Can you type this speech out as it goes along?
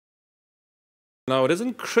Now, it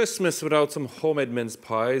isn't Christmas without some homemade mince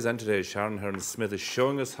pies, and today Sharon Hearn-Smith is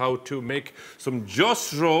showing us how to make some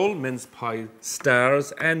Jus-Rol mince pie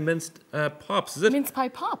stars and minced pops, is it? Mince pie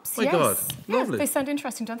pops, yes. My God, lovely. They sound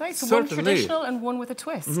interesting, don't they? So certainly. one traditional and one with a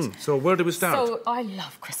twist. So where do we start? So I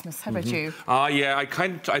love Christmas. How about you? Yeah, I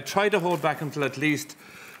try to hold back until at least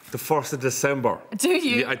the 1st of December. Do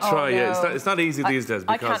you? Yeah, I try, no. yeah. It's not easy these days.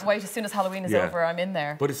 I can't wait. As soon as Halloween is over, I'm in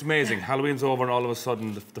there. But it's amazing. Halloween's over and all of a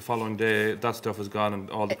sudden the following day that stuff is gone and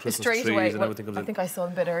all the Christmas trees and everything comes in. I think I saw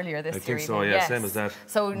them a bit earlier this year. I think so, yeah, same as that.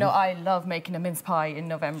 So, no, I love making a mince pie in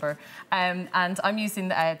November. And I'm using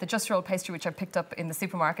the Jus-Rol pastry, which I picked up in the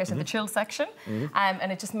supermarket in the chilled section.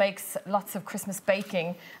 And it just makes lots of Christmas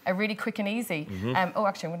baking really quick and easy. Oh,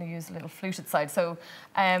 actually, I'm going to use a little fluted side. So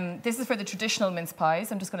this is for the traditional mince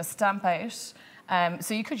pies. I'm just going to stamp out.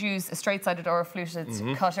 So you could use a straight-sided or a fluted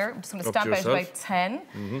cutter. I'm just going to stamp out about 10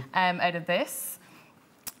 out of this.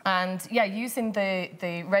 And yeah, using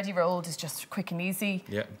the ready rolled is just quick and easy.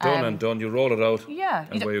 Yeah, done and done. You roll it out. Yeah,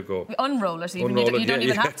 and away you go. Unroll it even. You don't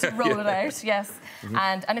even have to roll it out. Yes,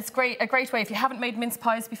 and it's a great way if you haven't made mince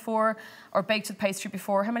pies before or baked with pastry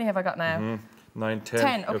before. How many have I got now? 9, 10.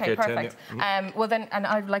 10, okay, perfect. Yeah. Well then, and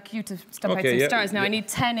I'd like you to stamp out some stars. Now I need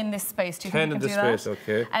 10 in this space. Do you think you can do that? 10 in this space,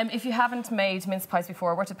 okay. If you haven't made mince pies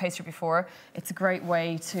before, or worked with pastry before, it's a great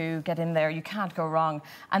way to get in there. You can't go wrong.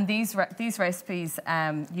 And these recipes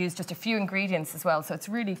use just a few ingredients as well, so it's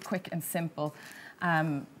really quick and simple.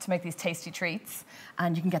 To make these tasty treats,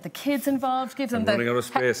 and you can get the kids involved. Give them running out of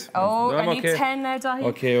space. Oh, I need 10 now, Dahi.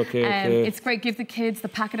 Okay. It's great. Give the kids the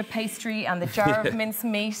packet of pastry and the jar of mince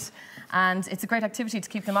meat, and it's a great activity to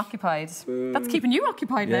keep them occupied. That's keeping you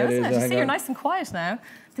occupied now, isn't it? You see, you're nice and quiet now.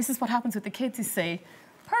 This is what happens with the kids, you see.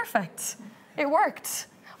 Perfect. It worked.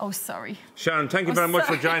 Oh, sorry. Sharon, thank you very much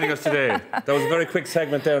for joining us today. That was a very quick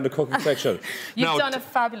segment there in the cooking section. You've done a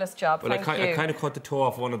fabulous job, thank you. I kind of cut the toe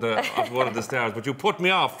off one of the stars, but you put me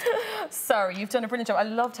off. Sorry, you've done a brilliant job. I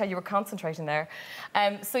loved how you were concentrating there.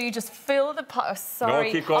 So you just fill the pot. Oh, sorry.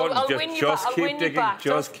 No, keep going. I'll win you back. Keep digging.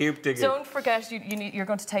 Just keep digging. Don't forget, you're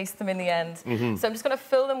going to taste them in the end. So I'm just going to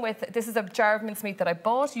fill them with. This is a jar of mincemeat that I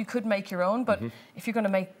bought. You could make your own, but if you're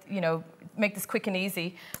going to make this quick and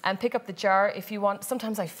easy, and pick up the jar if you want.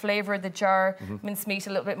 Sometimes I flavour the jar mincemeat a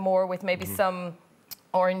little bit more with maybe some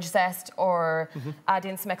orange zest, or add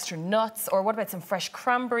in some extra nuts, or what about some fresh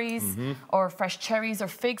cranberries or fresh cherries or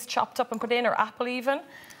figs chopped up and put in, or apple even.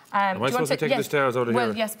 Am I supposed to take the stars out of here?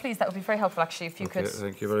 Well, yes, please. That would be very helpful, actually, if you could.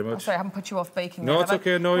 Thank you very much. Oh, sorry, I haven't put you off baking. No, it's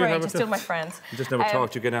okay. No, you haven't. You're still my friend. I just never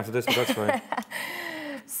talked to you again after this, but that's fine.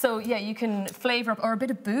 So, yeah, you can flavour up, or a bit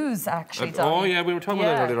of booze, actually, Oh, yeah, we were talking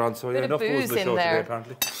about that earlier on, so enough booze in the show today,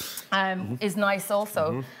 apparently. Is nice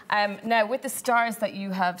also. Now, with the stars that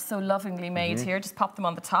you have so lovingly made here, just pop them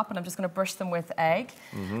on the top, and I'm just going to brush them with egg.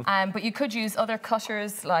 But you could use other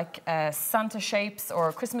cutters, like Santa shapes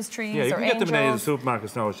or Christmas trees or angels. Yeah, you can get them in any of the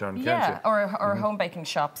supermarkets now, Sharon, can't you? Or home baking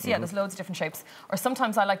shops. Yeah, there's loads of different shapes. Or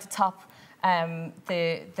sometimes I like to top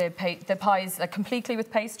the pies completely with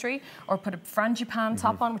pastry, or put a frangipane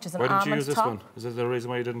top on, which is an almond top. Why didn't you use this one? Is there the reason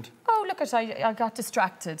why you didn't? Oh, look I got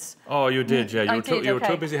distracted. Oh, you did, yeah. You were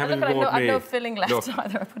too busy having to go with me. I've no filling left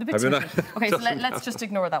either. I put a bit too much. Okay, so let's just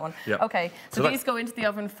ignore that one. Yeah. Okay, so these go into the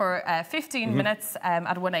oven for 15 minutes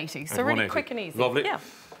at 180. So really quick and easy. Lovely. Yeah.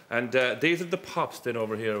 And these are the pops then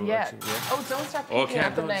over here. Yeah. Oh, don't start picking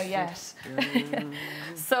at them now yet.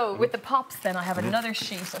 So with the pops then, I have another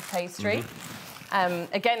sheet of pastry.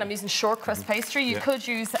 Again, I'm using short crust pastry. You could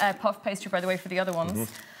use puff pastry, by the way, for the other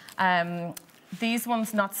ones. These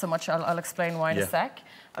ones, not so much. I'll explain why in a sec.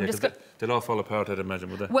 They'll all fall apart, I'd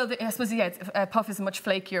imagine, would they? Well, I suppose, yeah, puff is a much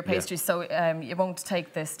flakier pastry, so you won't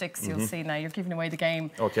take the sticks, you'll see now. You're giving away the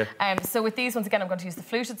game. Okay. So with these ones, again, I'm going to use the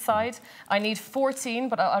fluted side. I need 14,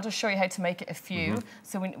 but I'll just show you how to make it a few.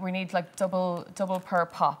 So we need like double per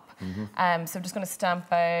pop. So I'm just going to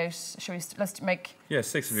stamp out, let's make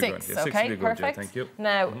 6 would be good. Yeah, okay, perfect. Yeah, thank you.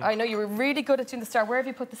 Now, I know you were really good at doing the star. Where have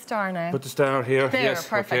you put the star now? Put the star here. There,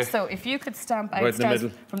 perfect. So if you could stamp out stars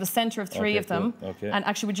from the centre of 3 of them. Okay. And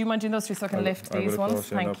actually, would you mind doing those 3 so I can lift these ones?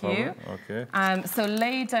 Thank you. Okay. So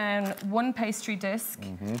lay down 1 pastry disc.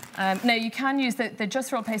 Now, you can use the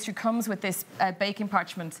Jus-Rol pastry comes with this baking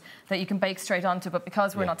parchment that you can bake straight onto, but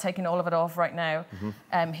because we're not taking all of it off right now,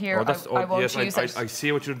 here I won't use it. I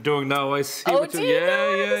see what you're doing now. I see what you're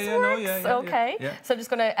doing. Yeah. Okay. So I'm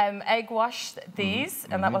just going to egg wash these,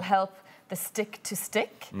 and that will help the stick to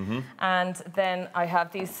stick. And then I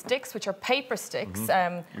have these sticks, which are paper sticks. You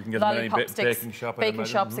can get them in any baking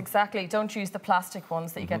shops, exactly. Don't use the plastic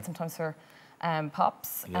ones that you get sometimes for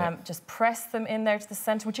pops. Just press them in there to the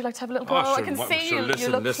centre. Would you like to have a little go? I can see you.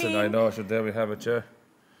 Listen, I know. There we have it, yeah.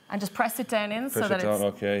 and just press it down in so that it down, it's...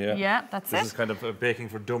 okay, yeah. Yeah, that's it. This is kind of baking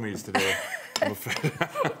for dummies today. I'm afraid.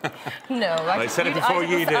 No, I said it before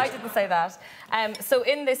you did. I didn't say that. So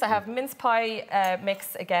in this I have mince pie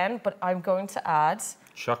mix again, but I'm going to add...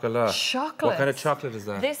 Chocolate. Chocolate. What kind of chocolate is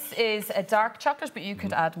that? This is a dark chocolate, but you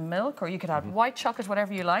could add milk or you could add white chocolate,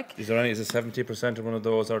 whatever you like. Is it 70% of one of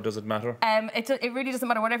those, or does it matter? It really doesn't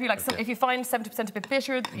matter, whatever you like. Okay. So if you find 70% a bit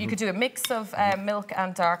bitter, you could do a mix of milk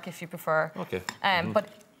and dark if you prefer. Okay. But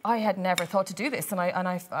I had never thought to do this,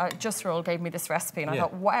 and Jus-Rol gave me this recipe, and I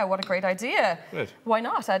thought, wow, what a great idea. Great. Why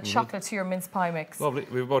not add chocolate to your mince pie mix? Lovely.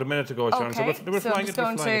 We've about a minute to go, Sharon. Okay. So we're flying it.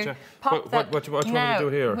 Going to pop what do you want to do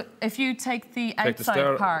here? If you take the Take the outside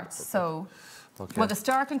star. part, so... Okay. Well, the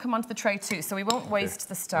star can come onto the tray too, so we won't waste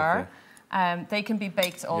the star. Okay. They can be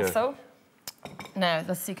baked also. Now,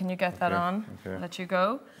 let's see, can you get that on? Okay. Let you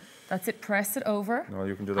go. That's it, press it over. No,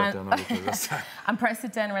 you can do that down. And press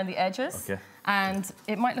it down around the edges. Okay. And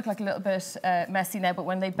it might look like a little bit messy now, but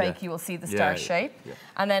when they bake, you will see the star shape. Yeah.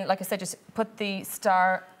 And then, like I said, just put the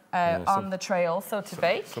star on the tray also to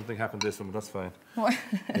bake. Something happened this one, but that's fine. What?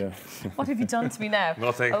 Yeah. What have you done to me now?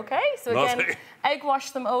 Nothing. Okay, so again, egg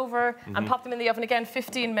wash them over and pop them in the oven again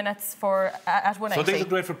 15 minutes for at 180. So these are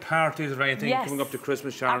great for parties or anything coming up to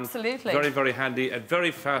Christmas, Sharon. Absolutely. Very, very handy and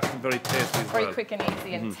very fast and very tasty as well. Very quick and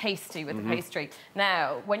easy and tasty with the pastry.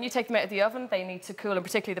 Now, when you take them out of the oven, they need to cool, and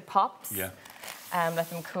particularly the pops. Yeah. Let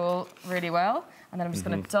them cool really well. And then I'm just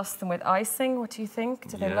going to dust them with icing. What do you think?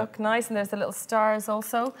 Do they look nice? And there's the little stars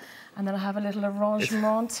also. And then I have a little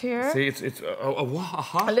arrangement here. See, it's a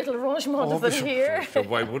little arrangement of them here. So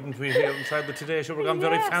why wouldn't we here inside the Today Show? We're going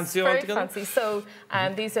very fancy altogether. Very fancy. So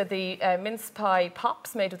these are the mince pie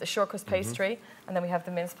pops made with the short crust pastry. And then we have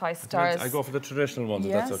the mince pie stars. I go for the traditional ones,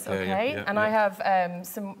 if that's okay. Okay. And I have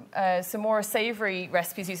some more savoury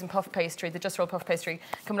recipes using puff pastry, the Jus-Rol puff pastry,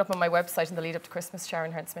 coming up on my website in the lead up to Christmas,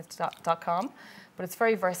 SharonHearnsmith.com. But it's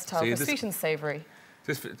very versatile for sweet and savoury.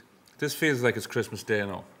 This feels like it's Christmas Day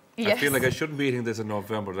now. Yes. I feel like I shouldn't be eating this in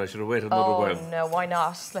November. That I should have waited another while. Oh no, why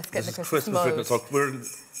not? Let's get in the Christmas mode.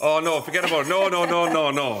 Oh no, forget about it.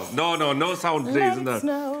 No sound please in there.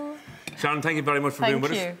 Sharon, thank you very much for being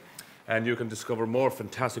with us. And you can discover more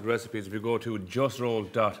fantastic recipes if you go to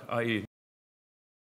jusrol.ie.